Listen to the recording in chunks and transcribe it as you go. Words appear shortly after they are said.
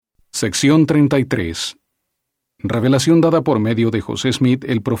Sección 33. Revelación dada por medio de José Smith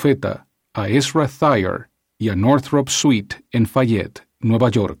el profeta a Ezra Thayer y a Northrop Sweet en Fayette, Nueva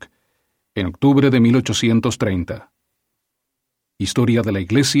York, en octubre de 1830. Historia de la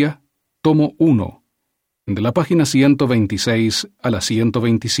Iglesia, tomo 1, de la página 126 a la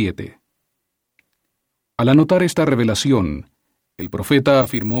 127. Al anotar esta revelación, el profeta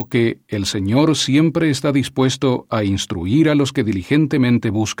afirmó que el Señor siempre está dispuesto a instruir a los que diligentemente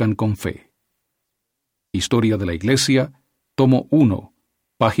buscan con fe. Historia de la Iglesia, tomo 1,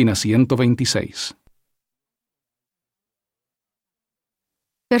 página 126.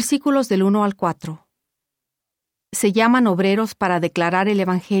 Versículos del 1 al 4. Se llaman obreros para declarar el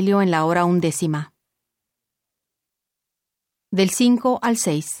Evangelio en la hora 11. Del 5 al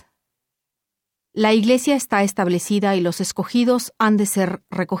 6. La Iglesia está establecida y los escogidos han de ser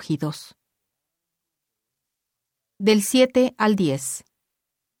recogidos. Del 7 al 10.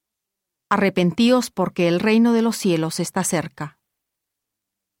 Arrepentíos porque el reino de los cielos está cerca.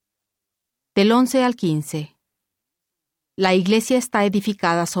 Del 11 al 15. La Iglesia está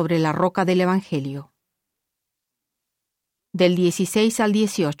edificada sobre la roca del Evangelio. Del 16 al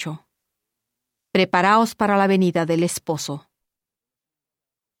 18. Preparaos para la venida del esposo.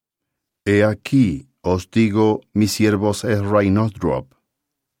 He aquí, os digo, mis siervos Ezra y Northrop,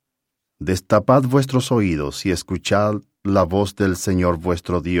 destapad vuestros oídos y escuchad la voz del Señor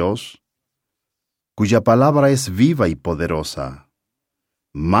vuestro Dios, cuya palabra es viva y poderosa,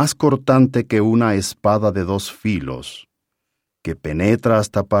 más cortante que una espada de 2 filos, que penetra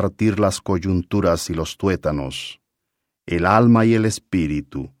hasta partir las coyunturas y los tuétanos, el alma y el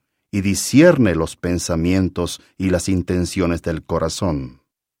espíritu, y discierne los pensamientos y las intenciones del corazón.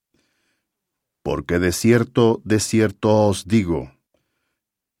 Porque de cierto os digo,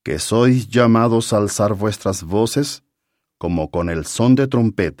 que sois llamados a alzar vuestras voces, como con el son de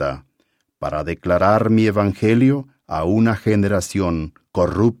trompeta, para declarar mi evangelio a una generación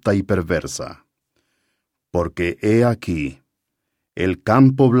corrupta y perversa. Porque he aquí, el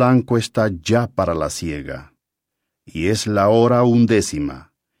campo blanco está ya para la siega, y es la hora 11,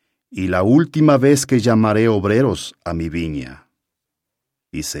 y la última vez que llamaré obreros a mi viña.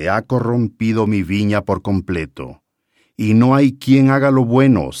 Y se ha corrompido mi viña por completo, y no hay quien haga lo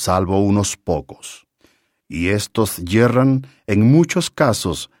bueno salvo unos pocos. Y estos yerran en muchos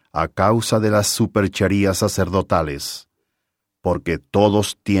casos a causa de las supercherías sacerdotales, porque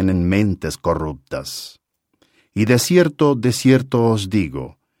todos tienen mentes corruptas. Y de cierto os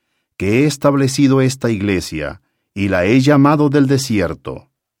digo, que he establecido esta iglesia, y la he llamado del desierto.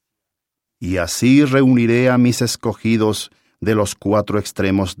 Y así reuniré a mis escogidos de los 4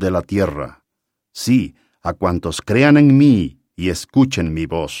 extremos de la tierra, sí, a cuantos crean en mí y escuchen mi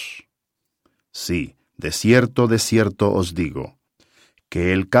voz. Sí, de cierto os digo,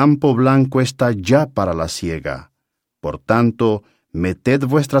 que el campo blanco está ya para la siega. Por tanto, meted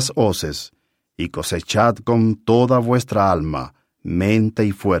vuestras hoces, y cosechad con toda vuestra alma, mente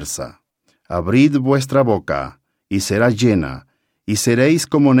y fuerza. Abrid vuestra boca, y será llena, y seréis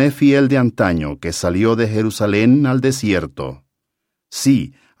como Nefi el de antaño, que salió de Jerusalén al desierto.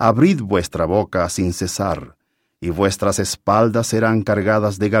 Sí, abrid vuestra boca sin cesar, y vuestras espaldas serán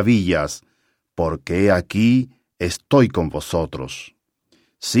cargadas de gavillas, porque he aquí estoy con vosotros.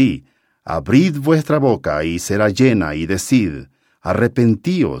 Sí, abrid vuestra boca y será llena, y decid,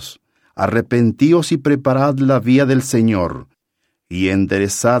 arrepentíos y preparad la vía del Señor, y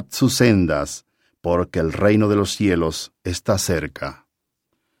enderezad sus sendas, porque el reino de los cielos está cerca.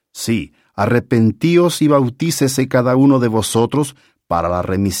 Sí, arrepentíos y bautícese cada uno de vosotros para la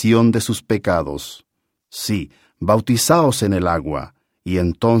remisión de sus pecados. Sí, bautizaos en el agua, y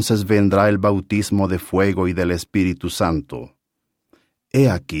entonces vendrá el bautismo de fuego y del Espíritu Santo. He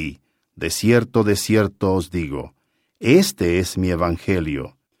aquí, de cierto os digo, este es mi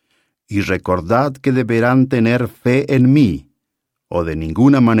evangelio, y recordad que deberán tener fe en mí, o de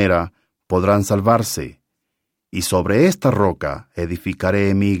ninguna manera podrán salvarse. Y sobre esta roca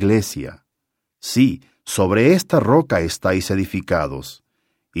edificaré mi iglesia. Sí, sobre esta roca estáis edificados,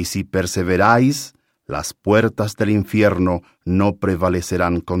 y si perseveráis, las puertas del infierno no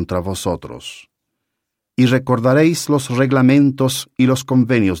prevalecerán contra vosotros. Y recordaréis los reglamentos y los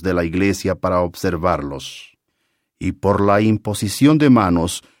convenios de la iglesia para observarlos. Y por la imposición de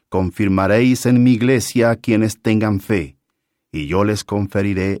manos confirmaréis en mi iglesia a quienes tengan fe, y yo les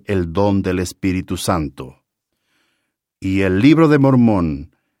conferiré el don del Espíritu Santo. Y el libro de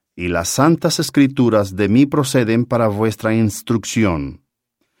Mormón y las santas escrituras de mí proceden para vuestra instrucción,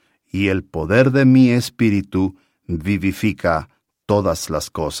 y el poder de mi Espíritu vivifica todas las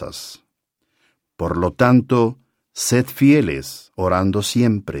cosas. Por lo tanto, sed fieles, orando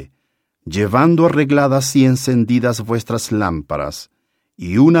siempre, llevando arregladas y encendidas vuestras lámparas,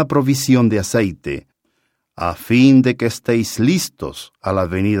 y una provisión de aceite, a fin de que estéis listos a la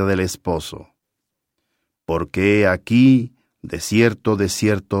venida del esposo. Porque aquí, de cierto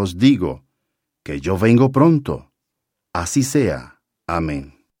os digo, que yo vengo pronto. Así sea.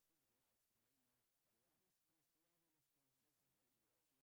 Amén.